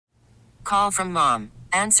call from mom.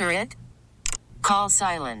 Answer it. Call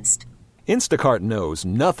silenced. Instacart knows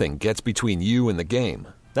nothing gets between you and the game.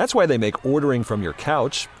 That's why they make ordering from your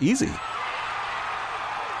couch easy.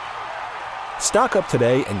 Stock up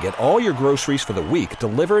today and get all your groceries for the week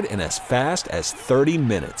delivered in as fast as 30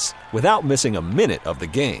 minutes without missing a minute of the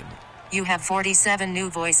game. You have 47 new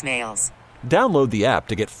voicemails. Download the app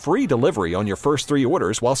to get free delivery on your first 3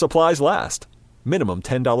 orders while supplies last. Minimum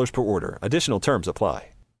 $10 per order. Additional terms apply.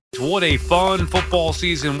 What a fun football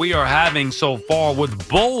season we are having so far with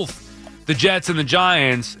both the Jets and the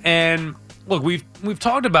Giants. And look, we've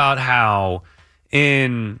talked about how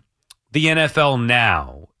in the NFL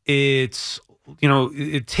now,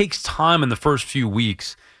 it takes time in the first few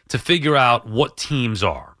weeks to figure out what teams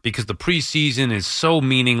are because the preseason is so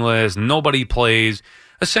meaningless. Nobody plays.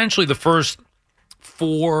 Essentially, the first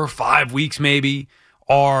 4 or 5 weeks maybe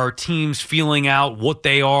are teams feeling out what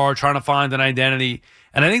they are, trying to find an identity.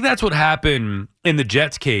 And I think that's what happened in the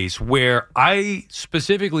Jets case, where I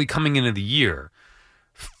specifically coming into the year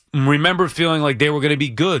remember feeling like they were going to be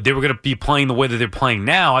good. They were going to be playing the way that they're playing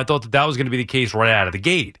now. I thought that was going to be the case right out of the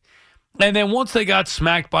gate. And then once they got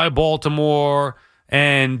smacked by Baltimore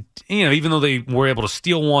and, even though they were able to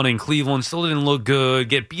steal one in Cleveland, still didn't look good,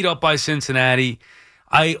 get beat up by Cincinnati,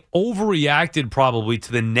 I overreacted probably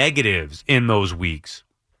to the negatives in those weeks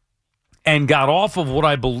and got off of what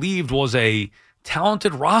I believed was a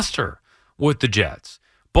talented roster with the Jets.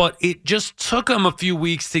 But it just took them a few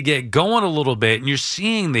weeks to get going a little bit, and you're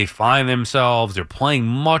seeing they find themselves. They're playing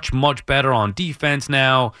much, much better on defense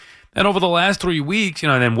now. And over the last 3 weeks,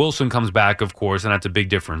 and then Wilson comes back, of course, and that's a big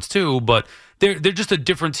difference too, but they're just a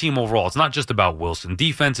different team overall. It's not just about Wilson,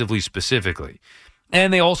 defensively specifically.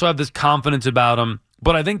 And they also have this confidence about them.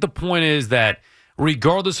 But I think the point is that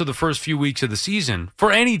regardless of the first few weeks of the season,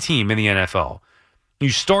 for any team in the NFL, you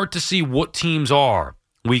start to see what teams are.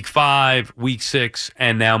 Week 5, Week 6,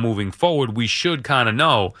 and now moving forward, we should kind of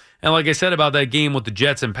know. And like I said about that game with the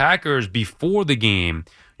Jets and Packers, before the game,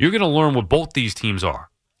 you're going to learn what both these teams are.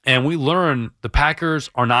 And we learn the Packers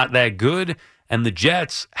are not that good, and the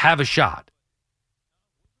Jets have a shot.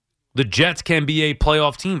 The Jets can be a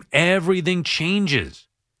playoff team. Everything changes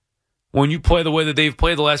when you play the way that they've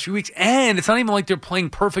played the last few weeks. And it's not even like they're playing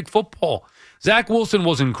perfect football. Zach Wilson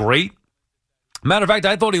wasn't great. Matter of fact,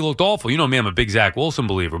 I thought he looked awful. You know me, I'm a big Zach Wilson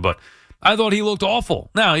believer, but I thought he looked awful.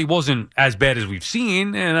 Now, he wasn't as bad as we've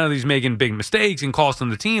seen, and he's making big mistakes and costing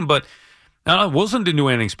the team, but Wilson didn't do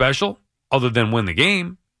anything special other than win the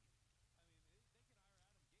game.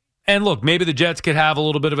 And look, maybe the Jets could have a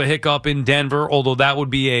little bit of a hiccup in Denver, although that would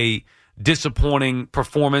be a disappointing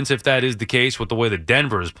performance if that is the case with the way that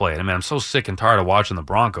Denver is playing. I mean, I'm so sick and tired of watching the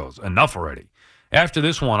Broncos. Enough already. After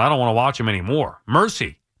this one, I don't want to watch them anymore.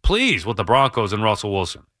 Mercy. Please, with the Broncos and Russell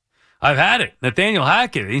Wilson. I've had it. Nathaniel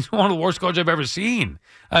Hackett, he's one of the worst coaches I've ever seen.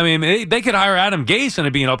 I mean, they could hire Adam Gase and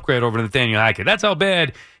it'd be an upgrade over Nathaniel Hackett. That's how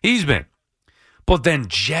bad he's been. But then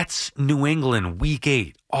Jets, New England, Week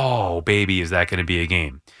 8. Oh, baby, is that going to be a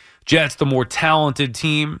game. Jets, the more talented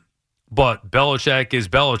team, but Belichick is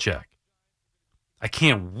Belichick. I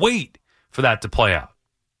can't wait for that to play out.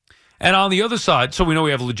 And on the other side, so we know we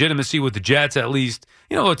have legitimacy with the Jets, at least,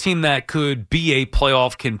 a team that could be a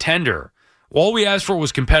playoff contender. All we asked for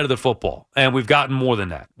was competitive football, and we've gotten more than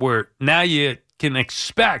that, where now you can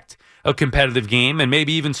expect a competitive game and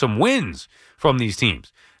maybe even some wins from these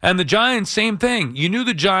teams. And the Giants, same thing. You knew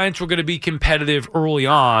the Giants were going to be competitive early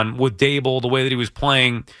on with Dable, the way that he was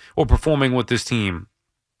playing or performing with this team,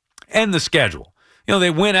 and the schedule. They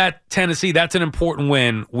win at Tennessee. That's an important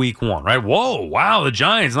win week 1, right? Whoa, wow, the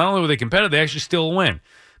Giants, not only were they competitive, they actually still win.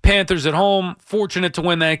 Panthers at home, fortunate to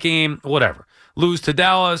win that game, whatever. Lose to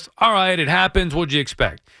Dallas, all right, it happens. What'd you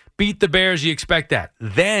expect? Beat the Bears, you expect that.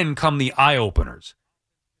 Then come the eye-openers.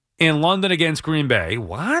 In London against Green Bay,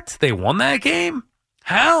 what? They won that game?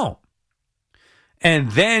 How?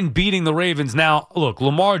 And then beating the Ravens. Now, look,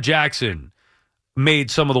 Lamar Jackson made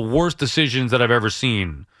some of the worst decisions that I've ever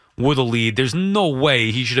seen with a lead. There's no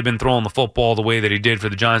way he should have been throwing the football the way that he did for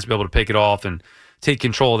the Giants to be able to pick it off and take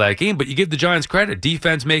control of that game. But you give the Giants credit.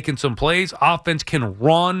 Defense making some plays. Offense can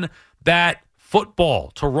run that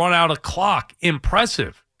football to run out a clock.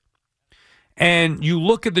 Impressive. And you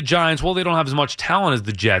look at the Giants, well, they don't have as much talent as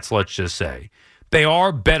the Jets, let's just say. They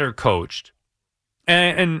are better coached.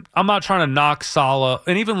 And I'm not trying to knock Saleh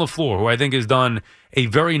and even LaFleur, who I think has done a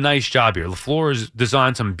very nice job here. LaFleur has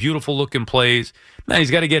designed some beautiful-looking plays. Now,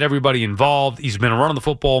 he's got to get everybody involved. He's been running the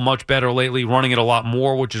football much better lately, running it a lot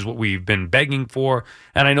more, which is what we've been begging for.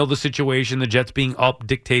 And I know the situation, the Jets being up,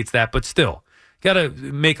 dictates that. But still, got to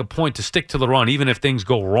make a point to stick to the run, even if things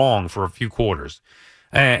go wrong for a few quarters.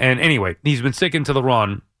 And anyway, he's been sticking to the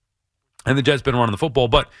run. and the Jets been running the football.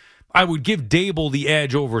 But I would give Dable the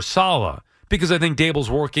edge over Saleh because I think Dable's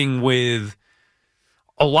working with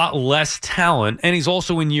a lot less talent, and he's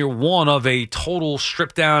also in year one of a total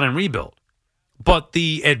strip down and rebuild. But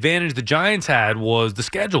the advantage the Giants had was the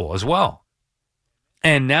schedule as well.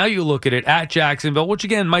 And now you look at it at Jacksonville, which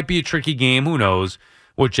again might be a tricky game. Who knows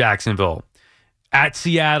with Jacksonville. At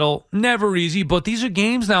Seattle, never easy. But these are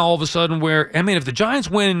games now all of a sudden where, I mean, if the Giants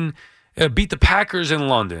beat the Packers in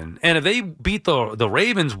London, and if they beat the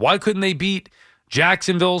Ravens, why couldn't they beat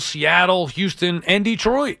Jacksonville, Seattle, Houston, and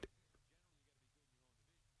Detroit?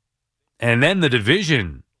 And then the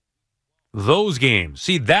division, those games.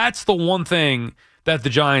 See, that's the one thing that the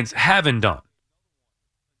Giants haven't done.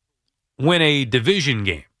 Win a division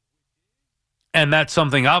game. And that's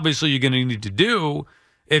something obviously you're going to need to do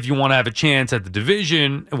if you want to have a chance at the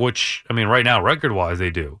division, which, I mean, right now, record-wise,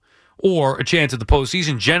 they do, or a chance at the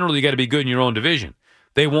postseason. Generally, you got to be good in your own division.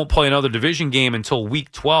 They won't play another division game until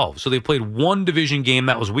week 12. So they played one division game.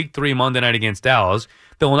 That was week 3, Monday night against Dallas.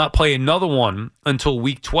 They will not play another one until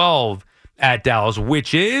week 12 at Dallas,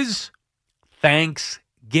 which is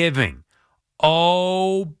Thanksgiving.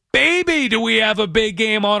 Oh, baby, do we have a big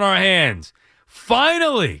game on our hands.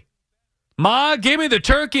 Finally. Ma, give me the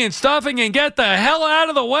turkey and stuffing and get the hell out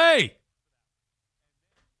of the way.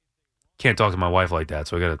 Can't talk to my wife like that,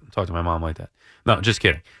 so I got to talk to my mom like that. No, just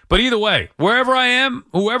kidding. But either way, wherever I am,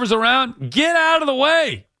 whoever's around, get out of the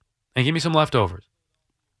way and give me some leftovers.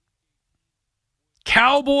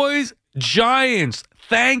 Cowboys, Giants,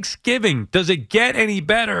 Thanksgiving. Does it get any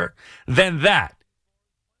better than that?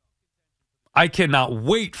 I cannot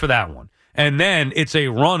wait for that one. And then it's a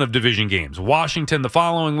run of division games. Washington the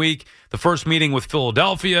following week, the first meeting with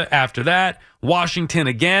Philadelphia. After that, Washington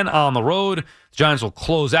again on the road. The Giants will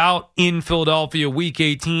close out in Philadelphia week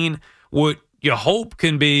 18. What you hope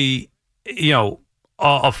can be,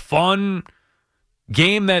 a fun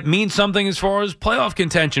game that means something as far as playoff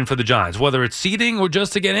contention for the Giants, whether it's seeding or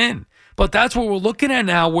just to get in. But that's what we're looking at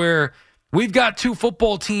now, where we've got two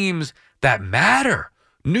football teams that matter.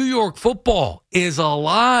 New York football is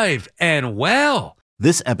alive and well.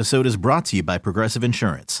 This episode is brought to you by Progressive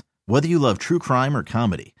Insurance. Whether you love true crime or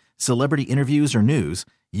comedy, celebrity interviews or news,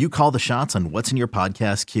 you call the shots on what's in your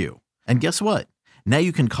podcast queue. And guess what? Now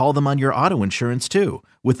you can call them on your auto insurance too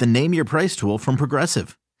with the Name Your Price tool from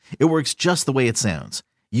Progressive. It works just the way it sounds.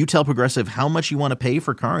 You tell Progressive how much you want to pay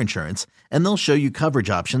for car insurance, and they'll show you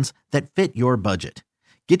coverage options that fit your budget.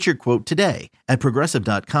 Get your quote today at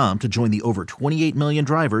Progressive.com to join the over 28 million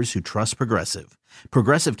drivers who trust Progressive.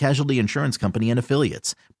 Progressive Casualty Insurance Company and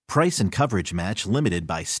Affiliates. Price and coverage match limited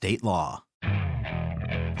by state law.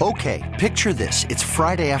 Okay, picture this. It's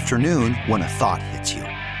Friday afternoon when a thought hits you.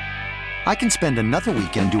 I can spend another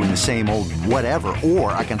weekend doing the same old whatever,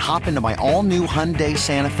 or I can hop into my all-new Hyundai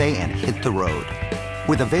Santa Fe and hit the road.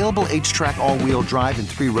 With available H-Track all-wheel drive and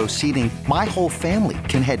 3-row seating, my whole family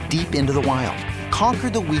can head deep into the wild. Conquer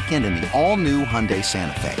the weekend in the all-new Hyundai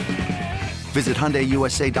Santa Fe. Visit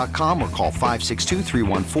HyundaiUSA.com or call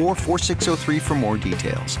 562-314-4603 for more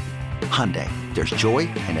details. Hyundai, there's joy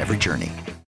in every journey.